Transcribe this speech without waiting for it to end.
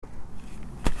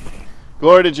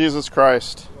Glory to Jesus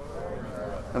Christ.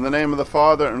 In the name of the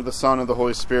Father, and of the Son, and of the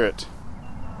Holy Spirit.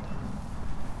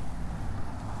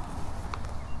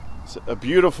 It's a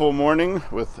beautiful morning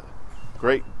with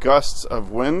great gusts of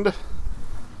wind.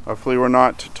 Hopefully we're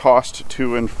not tossed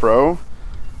to and fro.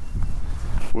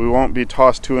 We won't be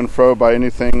tossed to and fro by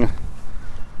anything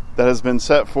that has been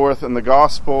set forth in the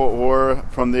Gospel or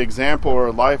from the example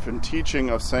or life and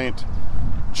teaching of St.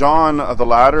 John of the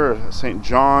Ladder, St.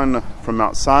 John from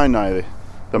Mount Sinai,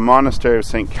 the monastery of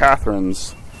St.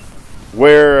 Catherine's,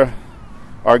 where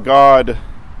our God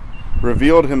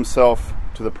revealed himself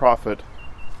to the prophet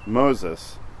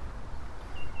Moses.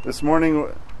 This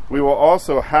morning we will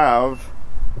also have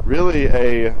really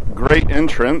a great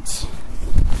entrance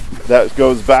that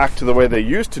goes back to the way they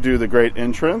used to do the great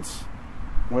entrance,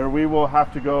 where we will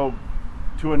have to go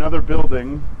to another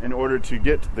building in order to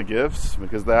get the gifts,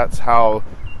 because that's how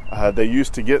they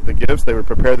used to get the gifts. They would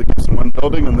prepare the gifts in one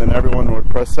building and then everyone would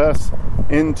process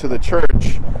into the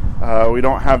church. We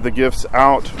don't have the gifts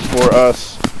out for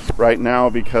us right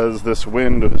now because this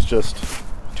wind is just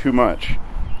too much.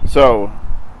 So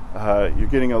you're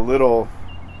getting a little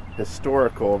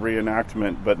historical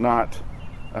reenactment, but not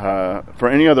for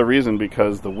any other reason,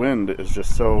 because the wind is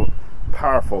just so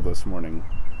powerful this morning.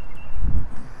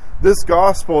 This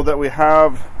gospel that we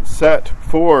have set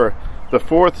for the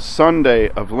fourth Sunday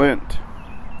of Lent,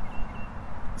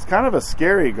 it's kind of a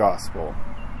scary gospel.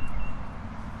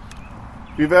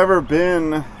 If you've ever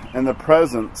been in the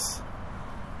presence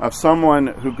of someone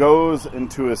who goes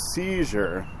into a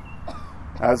seizure,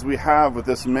 as we have with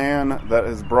this man that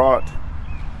is brought,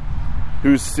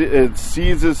 who it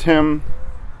seizes him,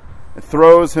 it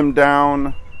throws him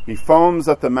down, he foams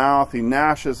at the mouth, he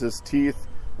gnashes his teeth,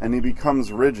 and he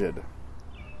becomes rigid.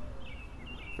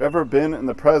 If you've ever been in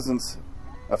the presence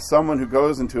of someone who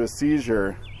goes into a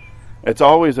seizure, it's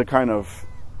always a kind of,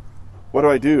 what do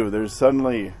I do? There's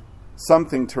suddenly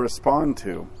something to respond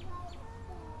to.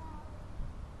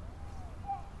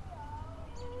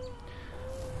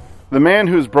 The man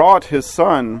who's brought his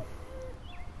son,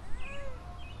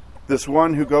 this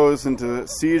one who goes into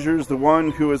seizures, the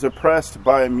one who is oppressed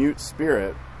by a mute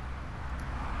spirit,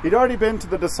 he'd already been to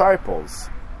the disciples.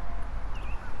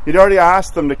 He'd already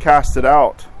asked them to cast it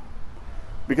out.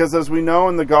 Because as we know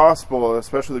in the Gospel,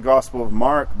 especially the Gospel of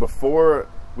Mark, before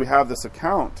we have this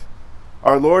account,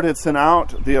 our Lord had sent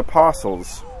out the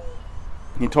apostles.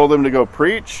 He told them to go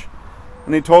preach,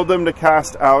 and he told them to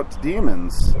cast out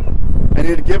demons. And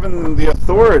he had given them the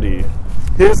authority,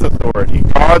 his authority,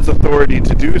 God's authority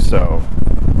to do so.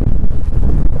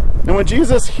 And when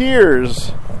Jesus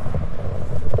hears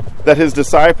that his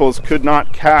disciples could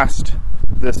not cast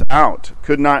this out,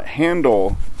 could not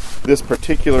handle this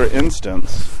particular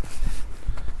instance,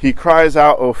 he cries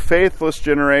out, "O faithless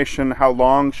generation, how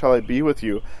long shall I be with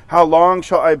you? How long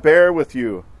shall I bear with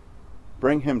you?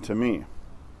 Bring him to me."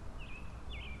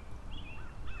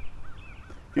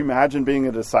 Can you imagine being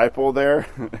a disciple there?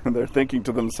 And they're thinking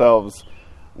to themselves,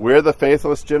 we're the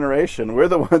faithless generation. We're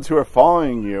the ones who are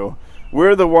following you.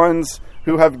 We're the ones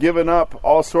who have given up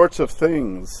all sorts of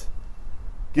things,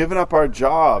 given up our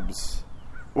jobs.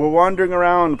 We're wandering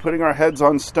around, putting our heads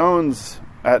on stones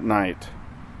at night.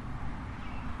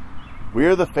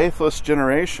 We're the faithless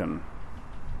generation.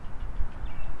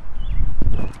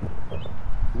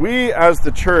 We, as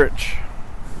the church,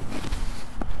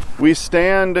 we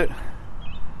stand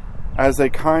as a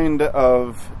kind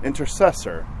of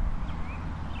intercessor.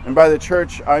 And by the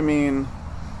church, I mean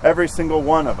every single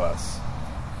one of us.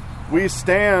 We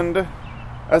stand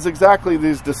as exactly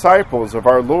these disciples of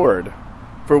our Lord.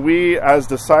 For we, as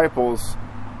disciples,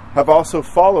 have also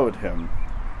followed him.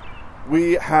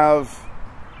 We have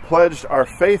pledged our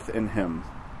faith in him.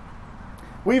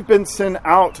 We've been sent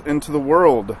out into the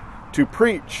world to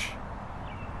preach.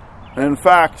 And in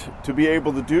fact, to be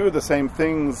able to do the same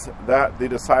things that the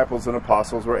disciples and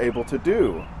apostles were able to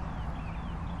do.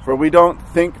 For we don't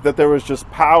think that there was just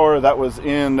power that was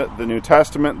in the New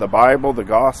Testament, the Bible, the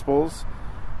Gospels,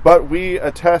 but we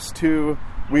attest to,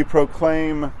 we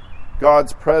proclaim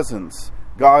God's presence,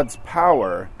 God's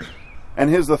power, and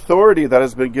his authority that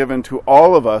has been given to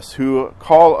all of us who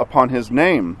call upon his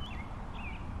name.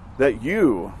 That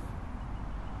you,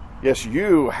 yes,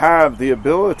 you have the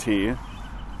ability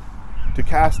to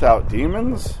cast out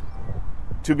demons,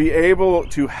 to be able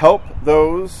to help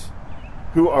those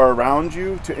who are around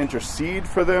you, to intercede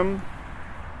for them,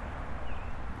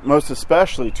 most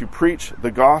especially to preach the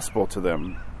gospel to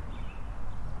them.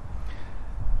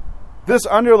 This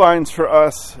underlines for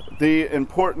us the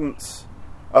importance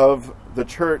of the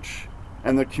church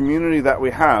and the community that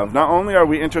we have. Not only are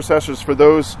we intercessors for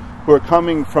those who are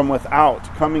coming from without,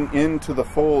 coming into the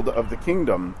fold of the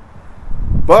kingdom.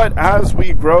 But as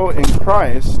we grow in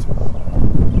Christ,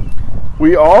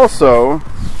 we also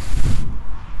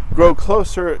grow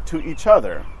closer to each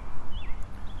other.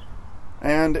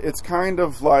 And it's kind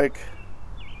of like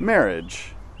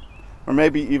marriage, or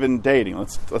maybe even dating.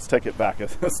 Let's take it back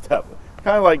a step.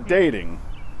 Kind of like dating,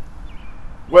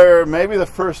 where maybe the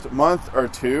first month or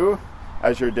two,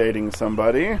 as you're dating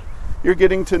somebody, you're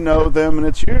getting to know them, and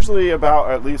it's usually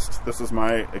about, at least this is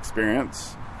my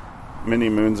experience, many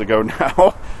moons ago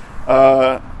now,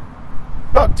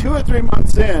 about 2 or 3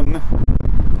 months in,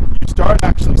 you start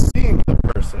actually seeing the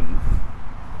person.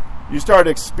 You start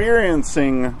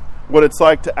experiencing what it's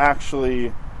like to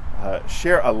actually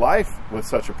share a life with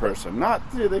such a person.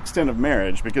 Not to the extent of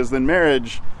marriage, because then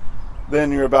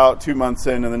you're about 2 months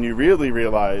in, and then you really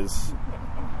realize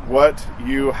what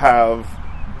you have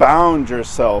bound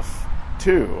yourself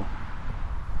to.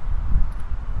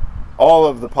 All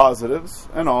of the positives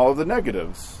and all of the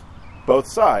negatives, both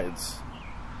sides.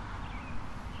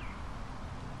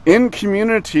 In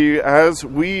community, as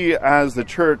we as the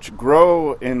church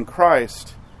grow in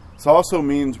Christ, this also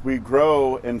means we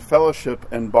grow in fellowship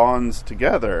and bonds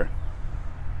together.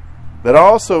 That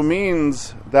also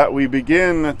means that we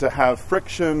begin to have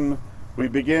friction, we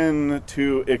begin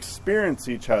to experience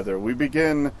each other, we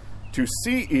begin to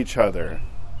see each other.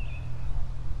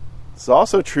 It's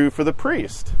also true for the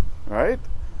priest, right?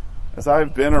 As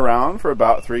I've been around for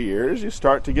about 3 years, you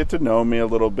start to get to know me a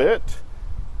little bit.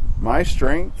 My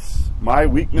strengths, my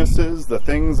weaknesses, the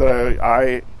things that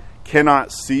I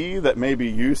cannot see that maybe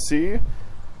you see.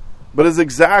 But it's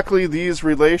exactly these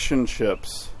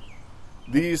relationships,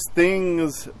 these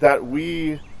things that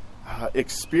we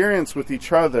experience with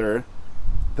each other,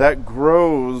 that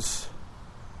grows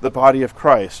the body of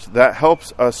Christ, that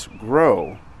helps us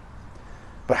grow.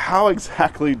 But how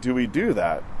exactly do we do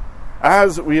that?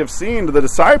 As we have seen, the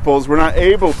disciples were not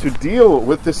able to deal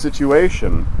with this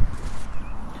situation.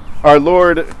 Our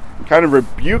Lord kind of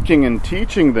rebuking and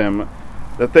teaching them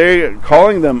that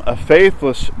calling them a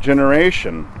faithless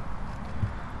generation.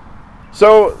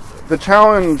 So the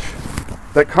challenge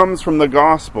that comes from the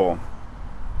gospel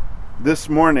this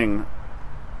morning,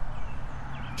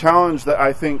 challenge that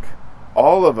I think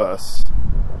all of us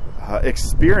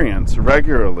experience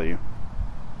regularly,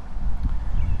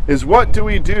 is what do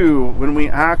we do when we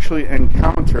actually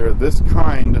encounter this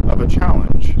kind of a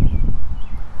challenge?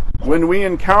 When we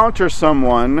encounter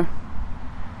someone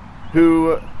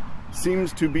who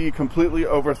seems to be completely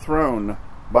overthrown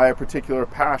by a particular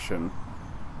passion,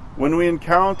 when we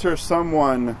encounter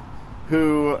someone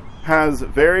who has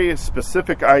very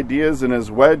specific ideas and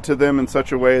is wed to them in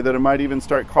such a way that it might even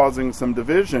start causing some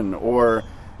division, or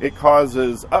it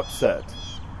causes upset.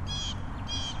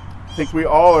 I think we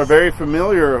all are very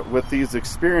familiar with these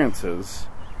experiences.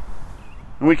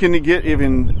 And we can get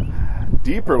even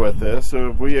deeper with this.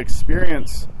 So if we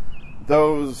experience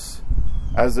those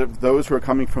as if those who are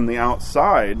coming from the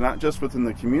outside, not just within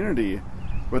the community,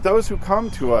 but those who come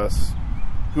to us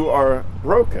who are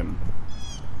broken.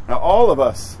 Now, all of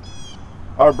us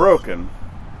are broken,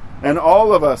 and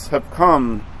all of us have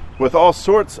come with all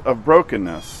sorts of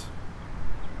brokenness.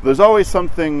 There's always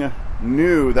something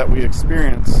new that we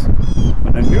experience,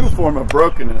 and a new form of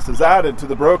brokenness is added to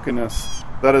the brokenness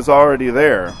that is already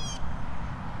there.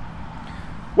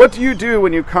 What do you do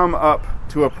when you come up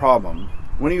to a problem?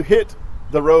 When you hit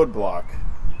the roadblock?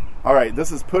 All right,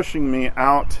 this is pushing me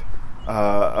out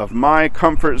of my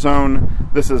comfort zone.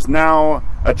 This is now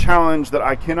a challenge that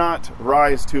I cannot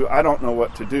rise to. I don't know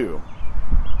what to do.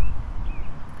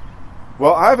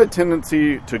 Well, I have a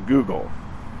tendency to Google.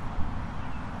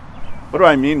 What do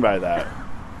I mean by that?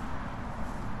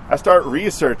 I start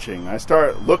researching. I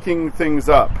start looking things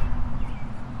up.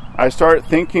 I start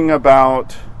thinking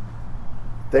about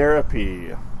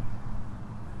therapy.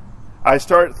 I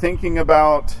start thinking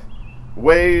about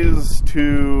ways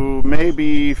to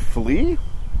maybe flee.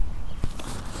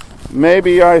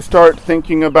 Maybe I start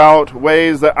thinking about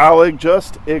ways that I'll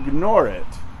just ignore it.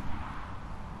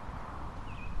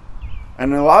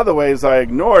 And in a lot of the ways I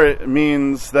ignore it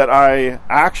means that I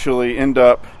actually end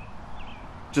up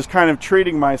just kind of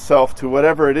treating myself to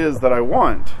whatever it is that I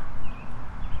want,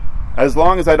 as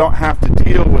long as I don't have to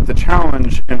deal with the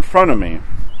challenge in front of me.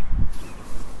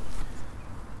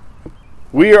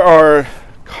 We are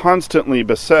constantly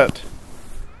beset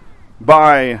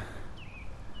by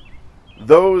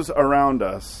those around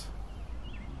us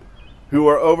who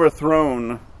are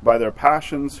overthrown by their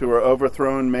passions, who are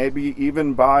overthrown maybe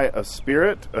even by a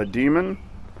spirit, a demon.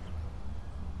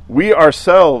 We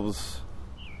ourselves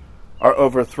are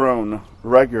overthrown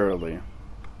regularly.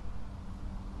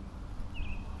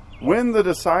 when the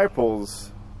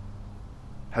disciples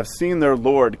have seen their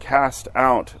Lord cast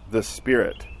out the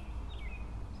spirit,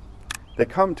 they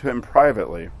come to him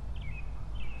privately.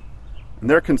 And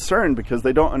they're concerned because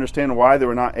they don't understand why they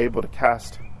were not able to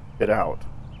cast it out.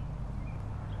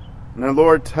 And the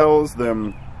Lord tells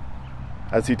them,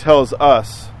 as he tells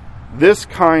us, this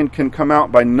kind can come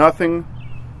out by nothing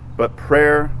but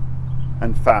prayer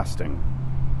and fasting.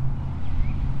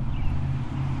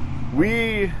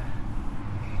 We,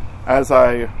 as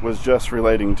I was just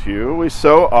relating to you, we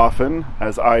so often,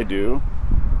 as I do,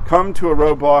 come to a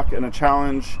roadblock and a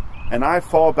challenge, and I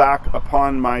fall back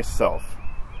upon myself.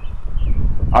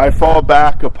 I fall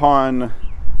back upon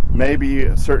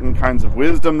maybe certain kinds of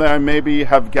wisdom that I maybe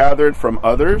have gathered from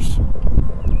others.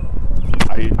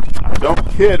 I don't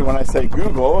kid when I say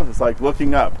Google. It's like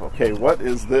looking up. Okay, what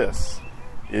is this?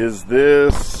 Is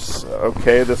this...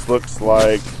 Okay, this looks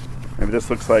like... Maybe this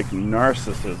looks like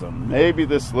narcissism. Maybe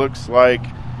this looks like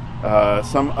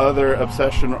some other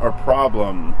obsession or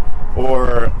problem.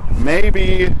 Or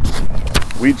maybe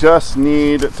we just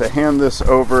need to hand this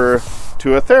over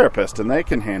to a therapist and they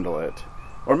can handle it.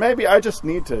 Or maybe I just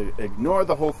need to ignore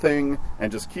the whole thing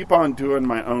and just keep on doing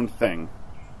my own thing.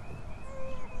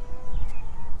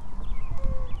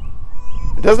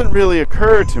 It doesn't really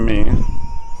occur to me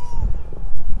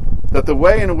that the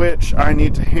way in which I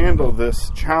need to handle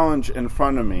this challenge in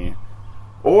front of me,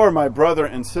 or my brother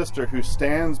and sister who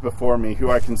stands before me, who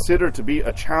I consider to be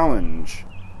a challenge,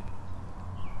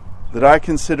 that I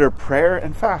consider prayer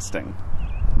and fasting.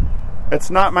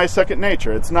 It's not my second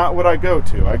nature. It's not what I go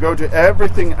to. I go to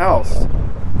everything else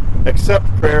except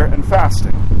prayer and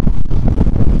fasting.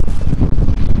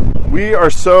 We are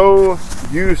so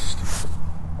used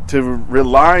to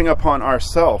relying upon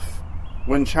ourselves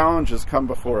when challenges come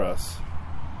before us.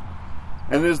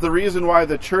 And it is the reason why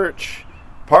the church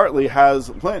partly has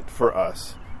Lent for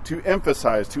us, to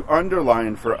emphasize, to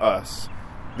underline for us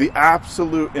the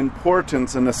absolute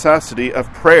importance and necessity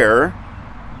of prayer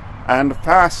and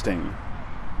fasting.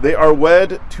 They are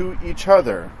wed to each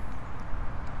other.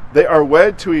 They are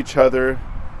wed to each other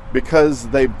because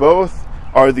they both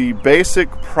are the basic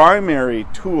primary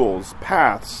tools,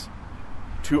 paths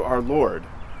to our Lord,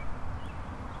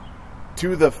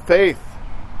 to the faith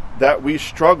that we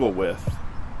struggle with,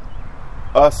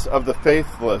 us of the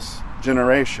faithless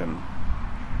generation.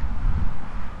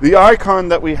 The icon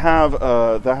that we have,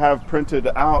 that I have printed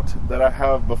out, that I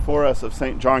have before us of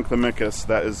St. John Climacus,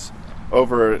 that is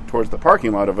over towards the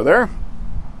parking lot over there,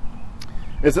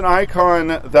 is an icon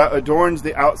that adorns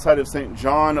the outside of St.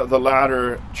 John the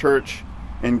Ladder Church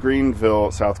in Greenville,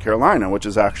 South Carolina, which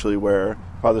is actually where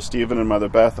Father Stephen and Mother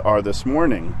Beth are this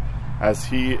morning, as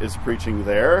he is preaching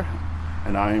there,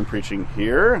 and I am preaching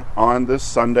here on this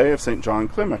Sunday of St. John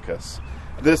Climacus.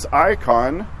 This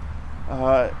icon,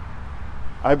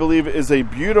 I believe, is a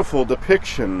beautiful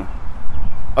depiction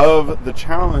of the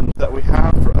challenge that we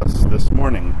have for us this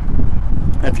morning.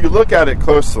 If you look at it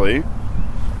closely,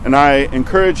 and I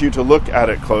encourage you to look at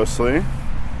it closely,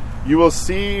 you will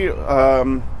see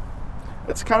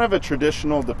it's kind of a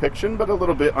traditional depiction, but a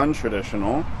little bit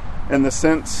untraditional, in the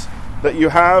sense that you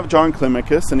have John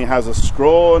Climacus, and he has a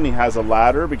scroll and he has a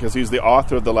ladder, because he's the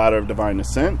author of the Ladder of Divine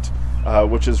Ascent,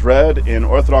 which is read in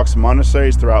Orthodox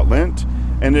monasteries throughout Lent,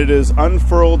 and it is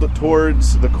unfurled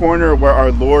towards the corner where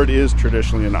our Lord is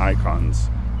traditionally in icons.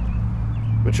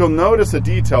 But you'll notice a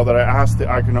detail that I asked the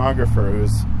iconographer,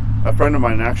 who's a friend of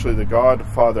mine, actually the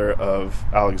godfather of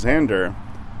Alexander.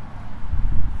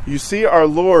 You see our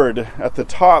Lord at the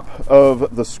top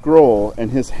of the scroll, and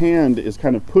his hand is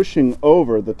kind of pushing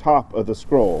over the top of the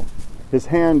scroll. His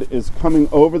hand is coming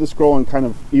over the scroll and kind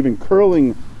of even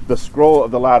curling the scroll of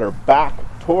the ladder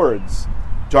back towards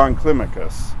John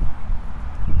Climacus.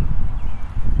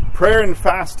 Prayer and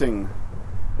fasting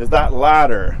is that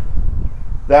ladder,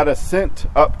 that ascent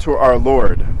up to our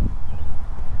Lord.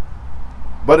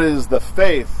 But it is the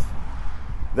faith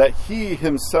that he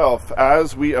himself,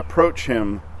 as we approach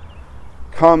him,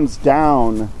 comes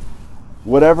down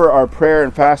whatever our prayer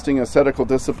and fasting ascetical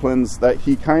disciplines, that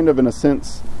he kind of, in a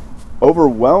sense,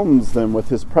 overwhelms them with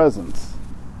his presence.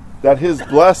 That his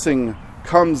blessing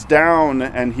comes down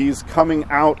and he's coming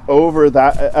out over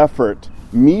that effort,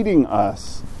 meeting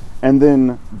us, and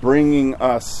then bringing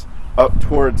us up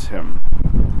towards him.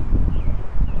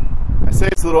 I say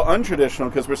it's a little untraditional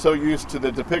because we're so used to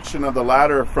the depiction of the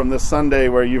ladder from this Sunday,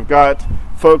 where you've got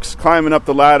folks climbing up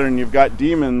the ladder and you've got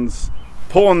demons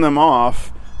pulling them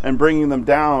off and bringing them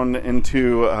down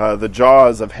into the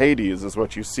jaws of Hades, is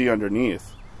what you see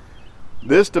underneath.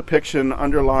 This depiction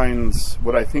underlines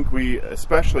what I think we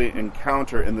especially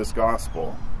encounter in this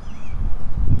gospel.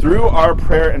 Through our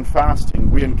prayer and fasting,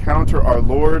 we encounter our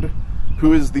Lord,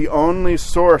 who is the only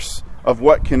source of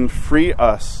what can free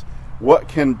us, what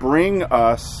can bring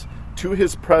us to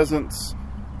his presence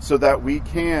so that we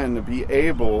can be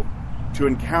able to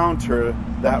encounter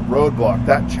that roadblock,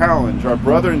 that challenge, our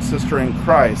brother and sister in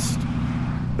Christ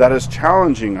that is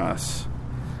challenging us.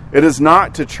 It is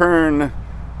not to turn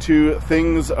to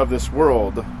things of this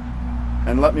world.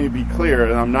 And let me be clear,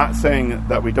 and I'm not saying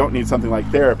that we don't need something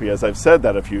like therapy, as I've said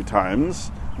that a few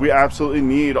times. We absolutely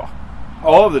need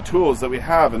all of the tools that we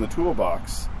have in the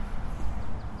toolbox.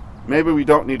 Maybe we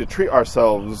don't need to treat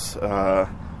ourselves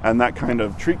and that kind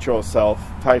of treat yourself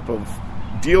type of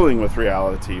dealing with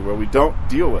reality, where we don't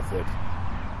deal with it.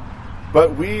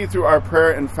 But we, through our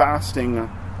prayer and fasting,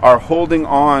 are holding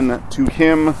on to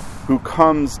him who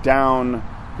comes down,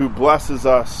 who blesses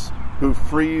us, who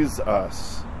frees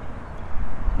us.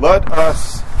 Let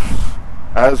us,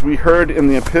 as we heard in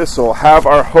the epistle, have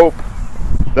our hope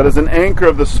that is an anchor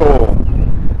of the soul,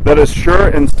 that is sure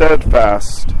and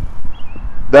steadfast,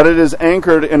 that it is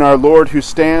anchored in our Lord who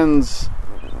stands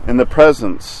in the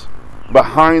presence,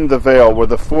 behind the veil where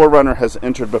the forerunner has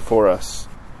entered before us,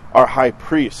 our high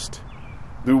priest,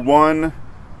 the one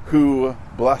who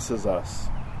blesses us,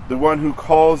 the one who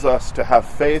calls us to have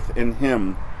faith in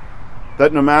him,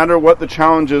 that no matter what the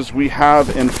challenges we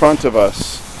have in front of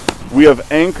us, we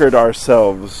have anchored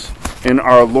ourselves in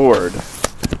our Lord.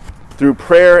 Through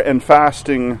prayer and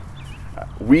fasting,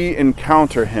 we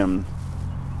encounter him.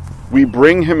 We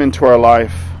bring him into our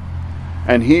life,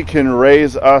 and he can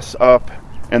raise us up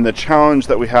in the challenge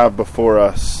that we have before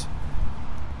us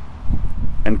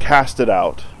and cast it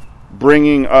out,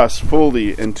 bringing us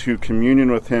fully into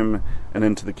communion with him and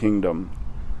into the kingdom.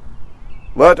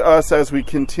 Let us, as we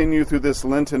continue through this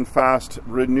Lenten fast,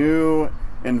 renew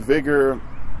in vigor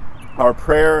our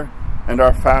prayer and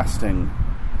our fasting,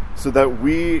 so that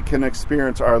we can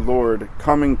experience our Lord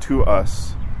coming to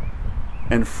us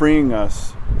and freeing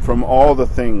us from all the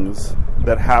things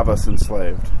that have us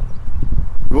enslaved.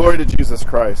 Glory to Jesus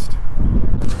Christ.